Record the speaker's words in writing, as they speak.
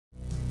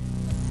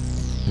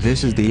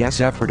This is the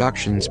SF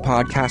Productions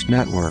Podcast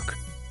Network.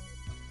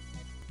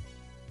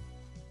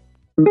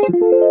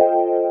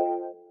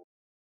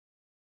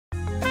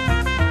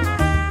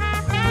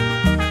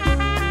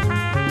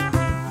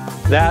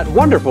 That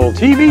wonderful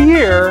TV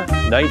year,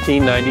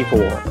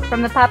 1994.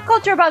 From the Pop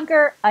Culture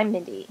Bunker, I'm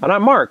Mindy. And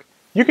I'm Mark.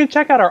 You can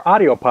check out our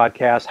audio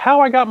podcast,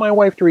 How I Got My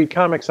Wife to Read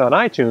Comics, on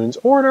iTunes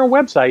or on our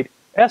website,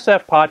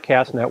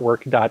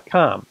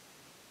 sfpodcastnetwork.com.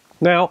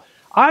 Now,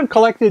 I've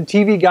collected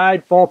TV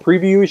Guide fall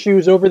preview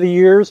issues over the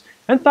years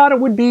and thought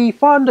it would be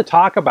fun to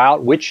talk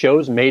about which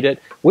shows made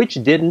it, which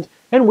didn't,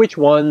 and which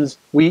ones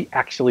we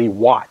actually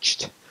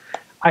watched.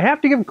 I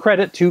have to give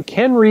credit to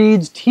Ken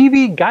Reed's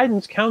TV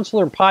Guidance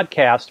Counselor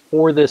podcast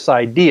for this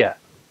idea.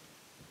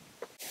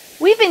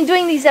 We've been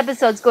doing these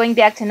episodes going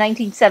back to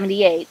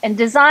 1978, and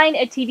design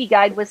at TV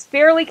Guide was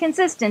fairly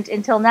consistent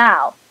until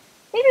now.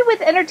 Maybe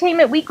with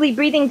Entertainment Weekly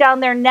breathing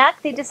down their neck,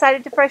 they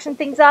decided to freshen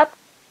things up.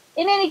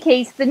 In any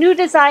case, the new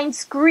design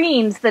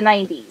screams the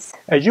 90s.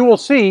 As you will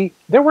see,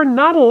 there were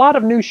not a lot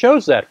of new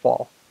shows that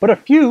fall, but a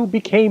few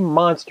became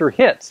monster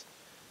hits.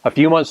 A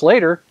few months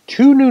later,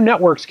 two new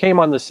networks came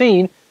on the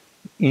scene,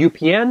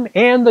 UPN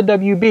and the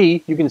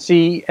WB. You can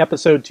see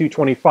episode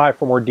 225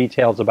 for more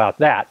details about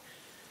that.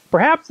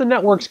 Perhaps the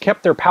networks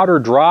kept their powder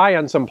dry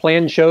on some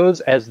planned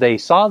shows as they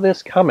saw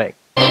this coming.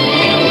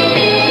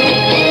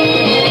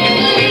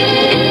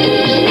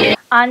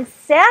 On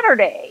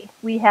Saturday,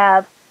 we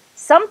have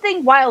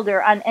Something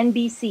Wilder on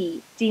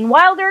NBC. Gene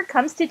Wilder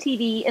comes to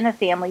TV in a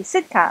family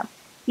sitcom.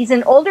 He's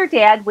an older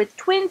dad with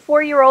twin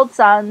 4-year-old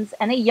sons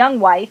and a young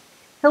wife,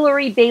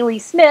 Hillary Bailey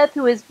Smith,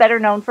 who is better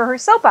known for her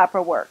soap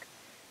opera work.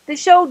 The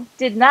show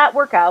did not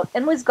work out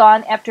and was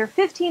gone after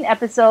 15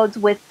 episodes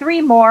with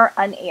 3 more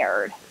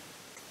unaired.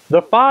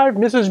 The 5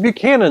 Mrs.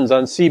 Buchanans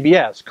on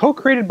CBS,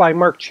 co-created by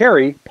Mark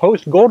Cherry,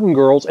 post-Golden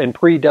Girls and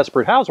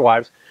pre-Desperate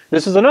Housewives.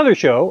 This is another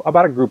show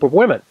about a group of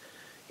women.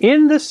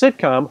 In this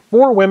sitcom,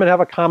 4 women have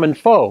a common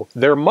foe,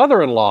 their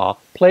mother-in-law,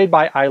 played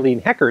by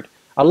Eileen Heckert,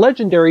 a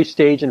legendary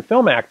stage and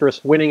film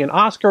actress winning an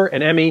Oscar,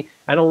 an Emmy,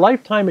 and a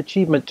Lifetime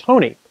Achievement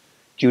Tony.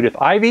 Judith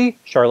Ivey,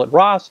 Charlotte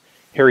Ross,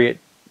 Harriet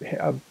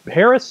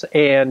Harris,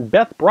 and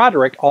Beth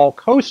Broderick all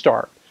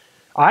co-star.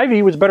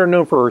 Ivey was better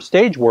known for her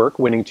stage work,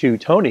 winning 2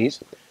 Tonys.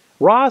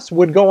 Ross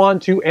would go on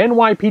to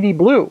NYPD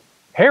Blue.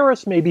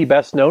 Harris may be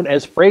best known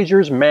as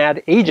Frasier's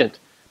Mad Agent.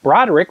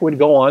 Broderick would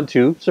go on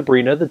to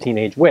Sabrina the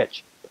Teenage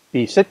Witch.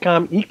 The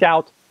sitcom eked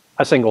out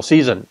a single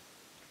season.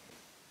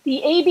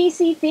 The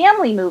ABC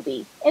Family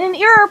Movie. In an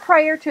era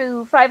prior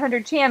to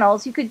 500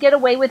 channels, you could get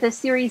away with a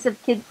series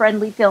of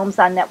kid-friendly films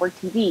on network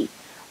TV.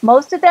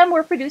 Most of them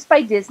were produced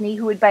by Disney,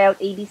 who would buy out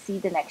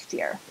ABC the next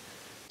year.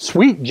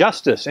 Sweet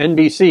Justice,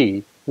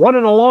 NBC, one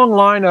in a long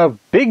line of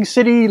big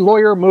city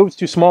lawyer moves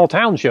to small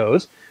town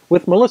shows,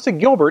 with Melissa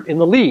Gilbert in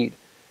the lead.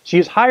 She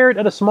is hired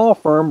at a small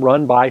firm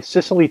run by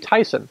Cicely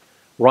Tyson.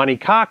 Ronnie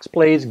Cox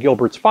plays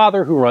Gilbert's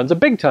father, who runs a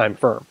big-time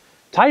firm.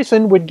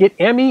 Tyson would get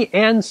Emmy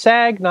and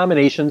SAG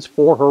nominations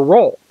for her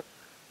role.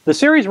 The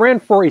series ran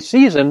for a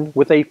season,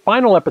 with a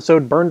final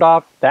episode burned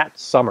off that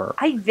summer.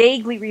 I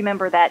vaguely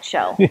remember that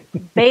show.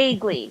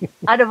 Vaguely.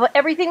 Out of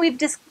everything we've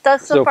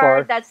discussed so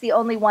far, that's the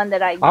only one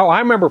that I... Oh, I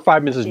remember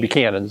 5 Mrs.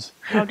 Buchanan's.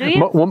 Oh, do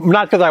you? Well,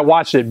 not because I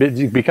watched it, but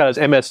because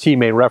MST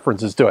made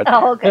references to it.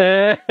 Oh,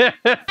 okay.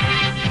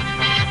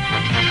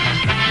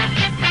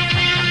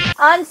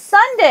 On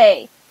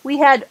Sunday, we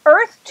had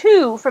Earth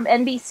 2 from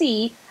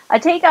NBC, a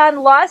take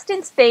on Lost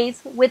in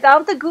Space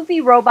without the goofy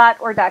robot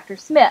or Dr.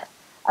 Smith.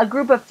 A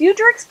group of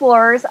future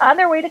explorers on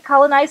their way to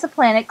colonize a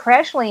planet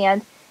crash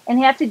land and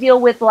have to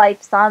deal with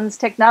life sans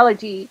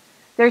technology.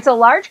 There's a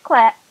large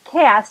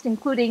cast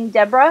including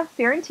Deborah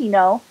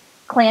Ferrantino,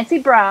 Clancy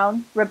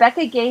Brown,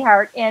 Rebecca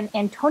Gayheart, and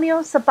Antonio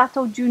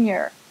Sabato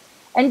Jr.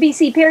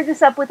 NBC paired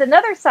this up with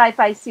another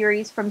sci-fi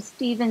series from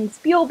Steven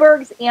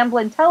Spielberg's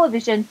Amblin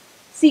Television,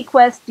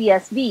 SeaQuest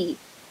DSV.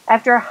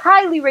 After a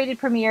highly rated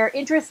premiere,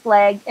 interest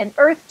lagged, and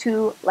Earth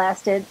 2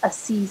 lasted a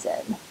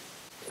season.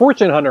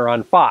 Fortune Hunter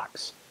on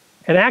Fox,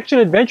 an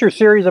action-adventure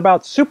series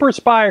about super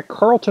spy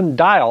Carlton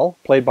Dial,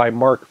 played by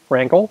Mark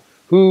Frankel,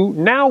 who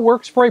now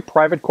works for a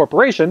private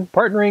corporation,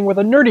 partnering with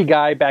a nerdy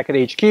guy back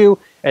at HQ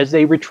as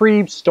they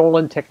retrieve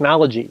stolen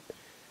technology.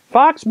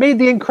 Fox made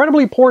the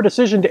incredibly poor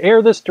decision to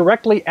air this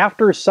directly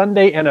after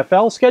Sunday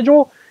NFL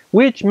schedule,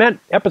 which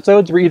meant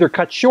episodes were either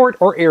cut short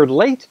or aired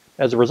late.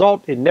 As a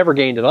result, it never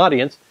gained an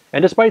audience.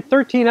 And despite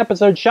 13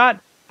 episodes shot,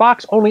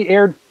 Fox only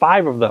aired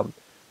 5 of them,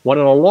 one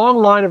in a long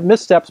line of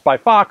missteps by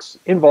Fox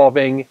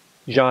involving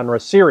genre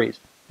series.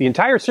 The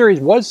entire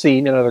series was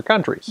seen in other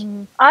countries.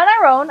 On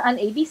our own, on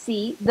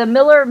ABC, the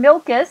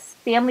Miller-Milkis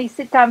family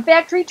sitcom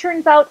factory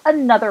turns out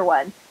another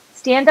one.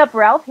 Stand-up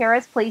Ralph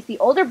Harris plays the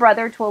older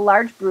brother to a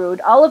large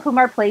brood, all of whom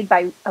are played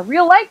by a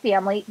real-life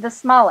family, the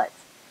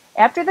Smollets.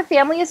 After the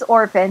family is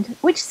orphaned,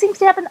 which seems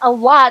to happen a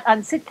lot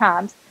on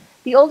sitcoms,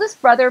 the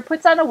oldest brother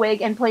puts on a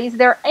wig and plays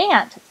their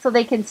aunt so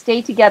they can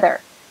stay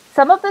together.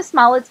 Some of the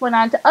Smollets went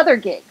on to other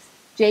gigs.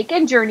 Jake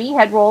and Journey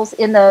had roles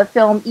in the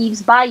film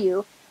Eve's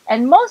Bayou,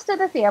 and most of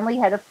the family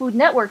had a Food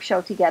Network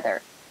show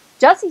together.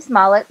 Jussie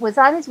Smollett was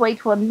on his way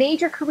to a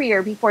major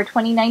career before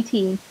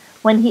 2019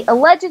 when he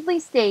allegedly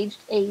staged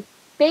a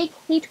fake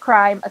hate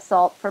crime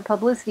assault for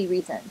publicity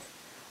reasons.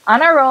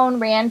 On Our Own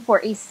ran for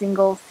a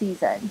single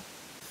season.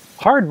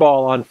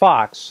 Hardball on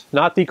Fox,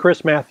 not the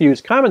Chris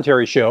Matthews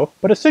commentary show,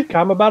 but a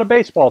sitcom about a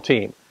baseball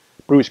team.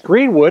 Bruce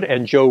Greenwood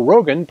and Joe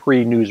Rogan,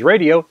 pre-News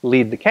Radio,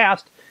 lead the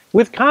cast,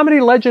 with comedy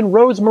legend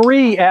Rose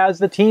Marie as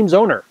the team's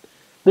owner.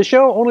 The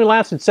show only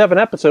lasted 7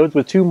 episodes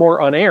with 2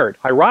 more unaired.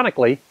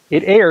 Ironically,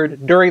 it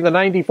aired during the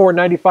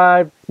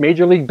 94-95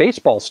 Major League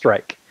Baseball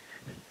strike.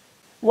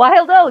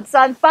 Wild Oats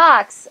on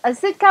Fox, a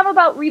sitcom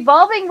about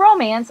revolving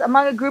romance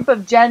among a group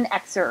of Gen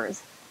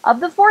Xers.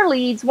 Of the 4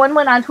 leads, one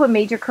went on to a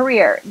major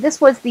career.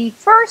 This was the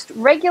first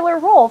regular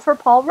role for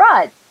Paul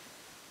Rudd.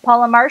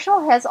 Paula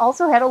Marshall has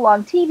also had a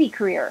long TV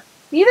career.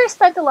 Neither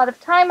spent a lot of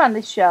time on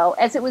the show,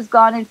 as it was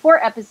gone in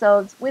 4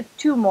 episodes with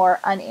 2 more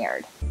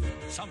unaired.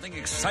 Something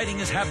exciting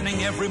is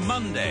happening every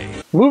Monday.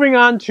 Moving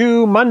on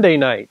to Monday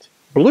night.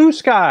 Blue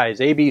Skies,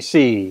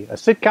 ABC, a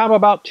sitcom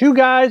about 2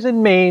 guys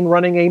in Maine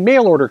running a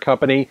mail-order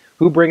company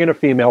who bring in a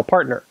female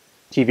partner.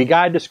 TV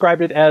Guide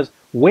described it as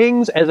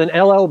wings as an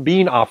LL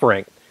Bean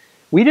offering.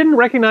 We didn't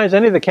recognize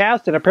any of the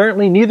cast, and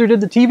apparently neither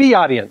did the TV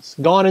audience.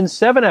 Gone in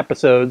 7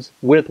 episodes,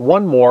 with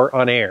 1 more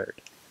unaired.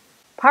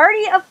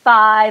 Party of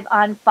 5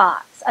 on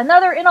Fox,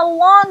 another in a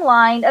long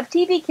line of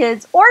TV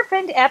kids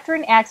orphaned after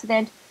an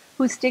accident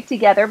who stick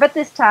together, but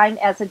this time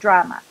as a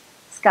drama.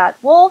 Scott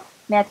Wolf,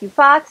 Matthew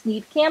Fox,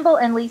 Neve Campbell,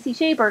 and Lacey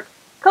Chabert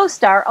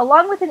co-star,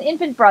 along with an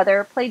infant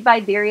brother, played by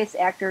various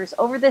actors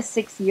over the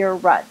 6-year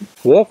run.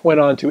 Wolf went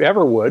on to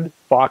Everwood,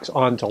 Fox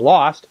on to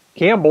Lost,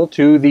 Campbell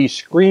to the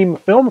Scream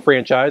film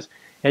franchise,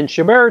 and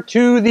Chabert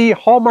to the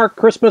Hallmark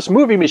Christmas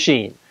movie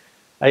machine.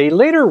 A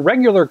later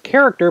regular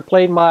character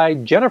played by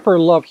Jennifer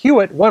Love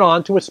Hewitt went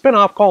on to a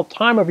spin-off called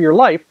Time of Your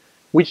Life,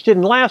 which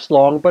didn't last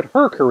long, but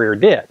her career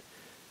did.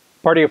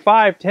 Party of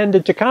 5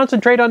 tended to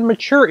concentrate on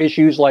mature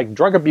issues like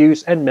drug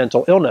abuse and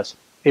mental illness.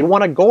 It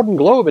won a Golden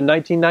Globe in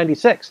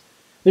 1996.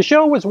 The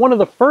show was one of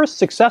the first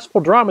successful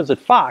dramas at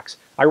Fox.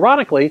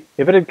 Ironically,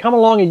 if it had come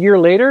along a year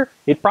later,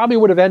 it probably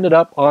would have ended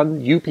up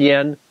on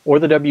UPN or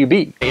the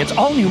WB. It's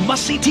all new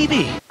must-see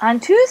TV.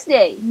 On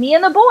Tuesday, Me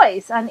and the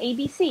Boys on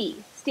ABC.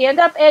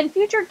 Stand-up and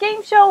future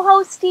game show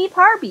host Steve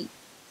Harvey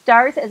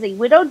stars as a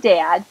widowed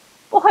dad.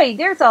 Boy,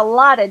 there's a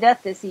lot of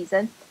death this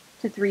season.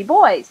 To 3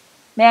 boys.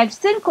 Madge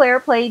Sinclair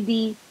played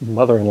the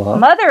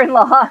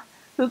mother-in-law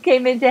who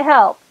came in to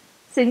help.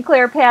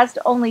 Sinclair passed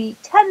only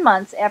 10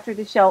 months after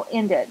the show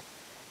ended.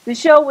 The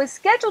show was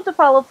scheduled to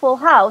follow Full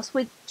House,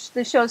 which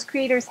the show's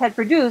creators had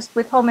produced,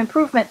 with Home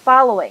Improvement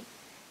following.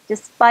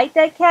 Despite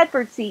that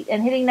catbird seat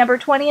and hitting number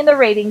 20 in the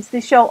ratings,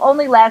 the show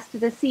only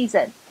lasted a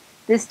season.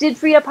 This did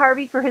free up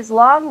Harvey for his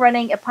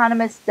long-running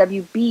eponymous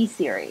WB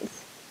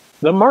series.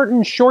 The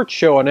Martin Short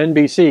Show on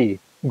NBC.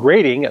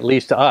 Grating, at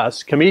least to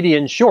us,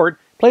 comedian Short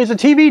plays a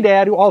TV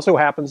dad who also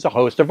happens to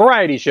host a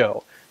variety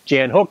show.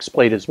 Jan Hooks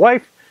played his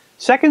wife.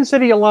 Second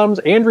City alums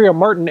Andrea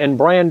Martin and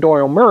Brian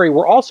Doyle Murray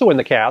were also in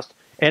the cast,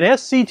 and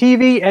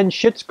SCTV and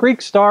Schitt's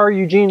Creek star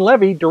Eugene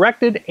Levy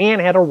directed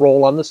and had a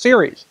role on the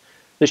series.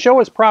 The show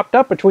is propped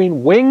up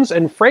between Wings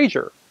and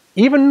Frasier.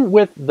 Even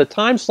with the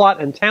time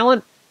slot and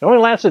talent, it only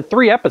lasted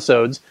 3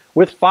 episodes,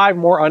 with 5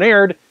 more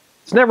unaired.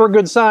 It's never a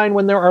good sign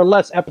when there are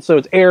less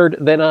episodes aired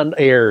than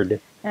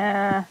unaired.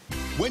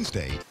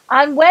 Wednesday.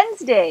 On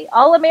Wednesday,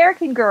 All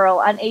American Girl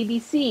on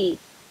ABC.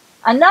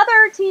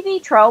 Another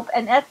TV trope,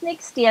 an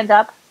ethnic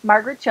stand-up,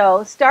 Margaret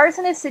Cho, stars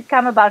in a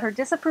sitcom about her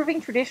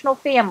disapproving traditional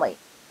family.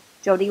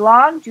 Jody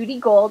Long, Judy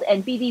Gold,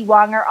 and B.D.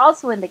 Wong are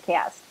also in the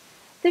cast.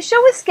 The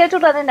show is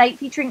scheduled on a night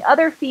featuring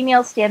other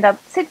female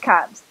stand-up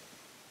sitcoms.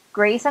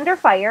 Grace Under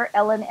Fire,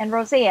 Ellen, and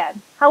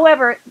Roseanne.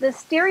 However, the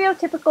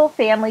stereotypical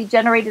family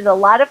generated a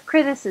lot of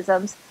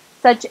criticisms,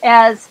 such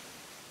as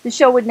the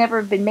show would never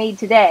have been made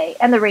today,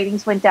 and the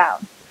ratings went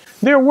down.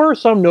 There were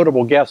some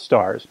notable guest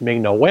stars,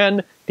 Ming-Na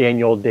Wen,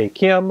 Daniel Dae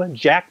Kim,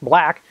 Jack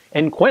Black,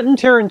 and Quentin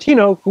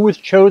Tarantino, who was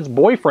Cho's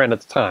boyfriend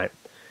at the time.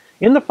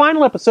 In the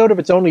final episode of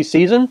its only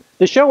season,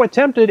 the show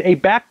attempted a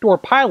backdoor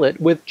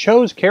pilot with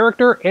Cho's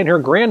character and her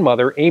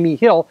grandmother, Amy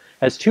Hill,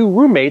 as 2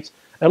 roommates,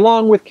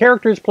 along with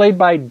characters played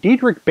by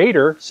Diedrich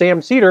Bader,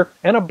 Sam Cedar,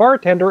 and a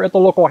bartender at the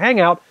local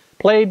hangout,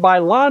 played by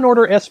Law &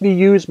 Order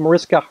SVU's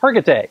Mariska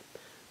Hargitay.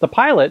 The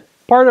pilot,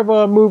 part of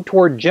a move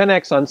toward Gen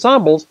X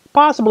ensembles,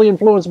 possibly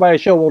influenced by a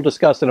show we'll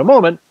discuss in a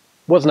moment,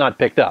 was not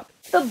picked up.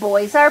 The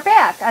Boys Are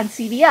Back on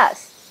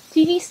CBS.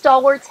 TV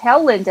stalwarts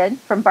Hal Linden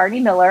from Barney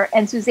Miller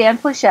and Suzanne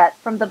Pleshette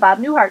from The Bob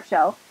Newhart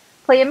Show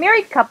play a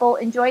married couple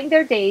enjoying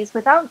their days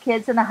without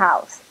kids in the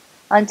house,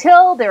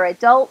 until their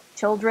adult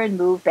children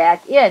move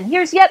back in.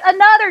 Here's yet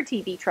another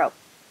TV trope.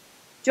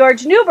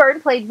 George Newbern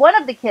played one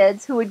of the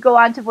kids who would go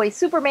on to voice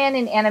Superman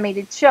in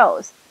animated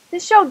shows.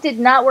 This show did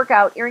not work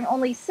out, airing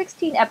only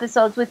 16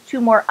 episodes with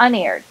 2 more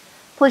unaired.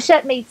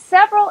 Pleshette made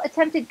several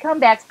attempted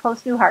comebacks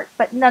post-Newhart,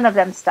 but none of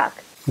them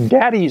stuck.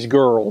 Daddy's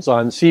Girls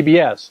on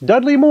CBS.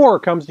 Dudley Moore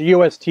comes to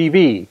US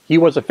TV. He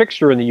was a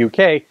fixture in the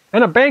UK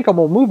and a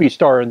bankable movie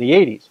star in the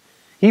 80s.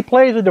 He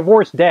plays a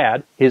divorced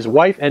dad. His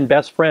wife and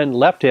best friend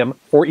left him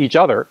for each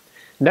other.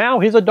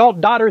 Now his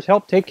adult daughters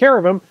help take care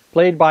of him,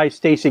 played by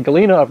Stacey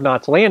Galena of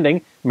Knots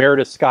Landing,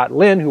 Meredith Scott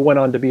Lynn, who went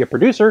on to be a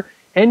producer,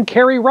 and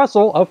Kerry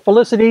Russell of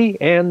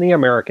Felicity and the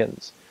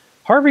Americans.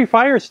 Harvey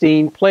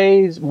Fierstein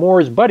plays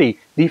Moore's buddy,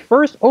 the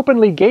first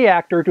openly gay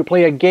actor to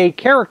play a gay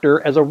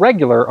character as a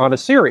regular on a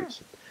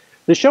series.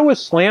 The show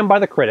was slammed by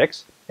the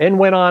critics and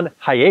went on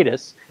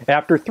hiatus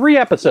after 3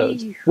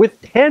 episodes,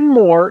 with 10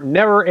 more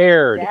never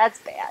aired. That's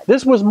bad.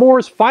 This was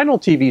Moore's final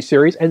TV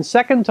series and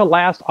second to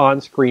last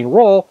on-screen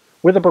role,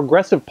 with a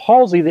progressive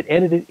palsy that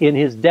ended in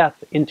his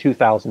death in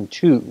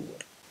 2002.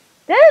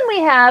 Then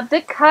we have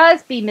The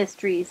Cosby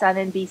Mysteries on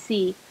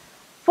NBC.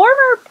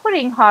 Former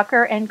pudding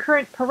hawker and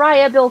current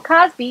pariah Bill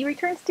Cosby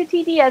returns to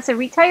TV as a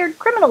retired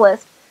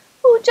criminalist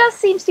who just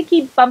seems to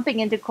keep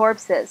bumping into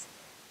corpses.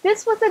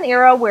 This was an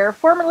era where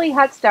formerly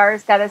hot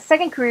stars got a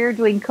second career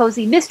doing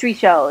cozy mystery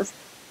shows.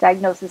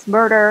 Diagnosis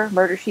Murder,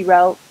 Murder, She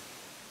Wrote.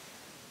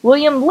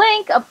 William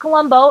Link of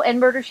Columbo and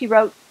Murder, She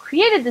Wrote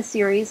created the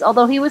series,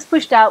 although he was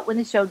pushed out when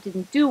the show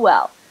didn't do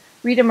well.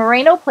 Rita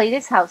Moreno played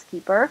his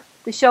housekeeper.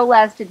 The show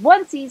lasted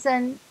 1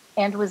 season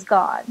and was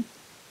gone.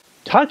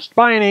 Touched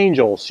by an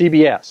Angel,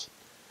 CBS.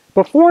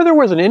 Before there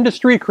was an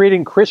industry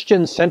creating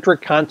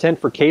Christian-centric content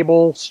for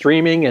cable,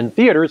 streaming, and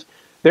theaters,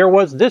 there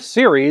was this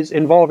series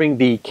involving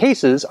the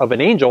cases of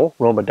an angel,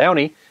 Roma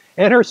Downey,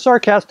 and her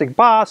sarcastic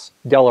boss,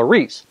 Della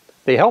Reese.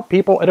 They helped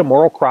people at a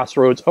moral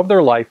crossroads of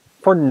their life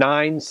for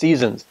 9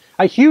 seasons.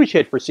 A huge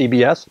hit for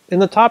CBS, in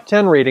the top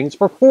 10 ratings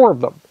for 4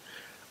 of them.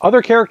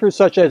 Other characters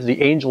such as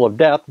the Angel of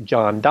Death,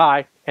 John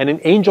Dye, and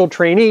an angel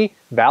trainee,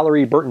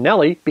 Valerie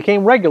Bertinelli,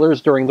 became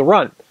regulars during the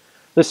run.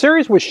 The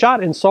series was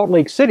shot in Salt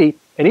Lake City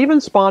and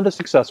even spawned a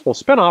successful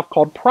spin-off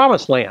called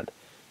Promised Land.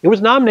 It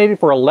was nominated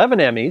for 11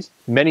 Emmys,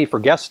 many for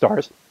guest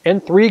stars,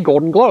 and 3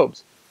 Golden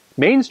Globes.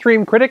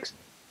 Mainstream critics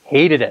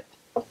hated it.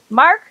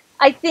 Mark,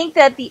 I think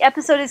that the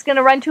episode is going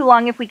to run too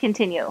long if we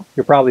continue.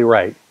 You're probably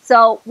right.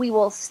 So we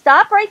will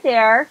stop right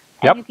there,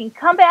 and you can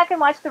come back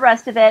and watch the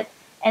rest of it.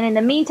 And in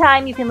the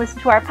meantime, you can listen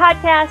to our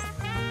podcast,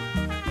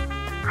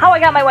 How I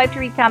Got My Wife to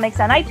Read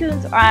Comics, on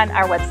iTunes or on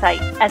our website,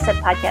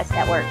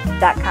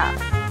 sfpodcastnetwork.com.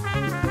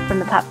 From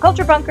the Pop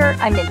Culture Bunker,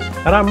 I'm Mindy.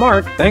 And I'm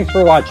Mark. Thanks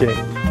for watching.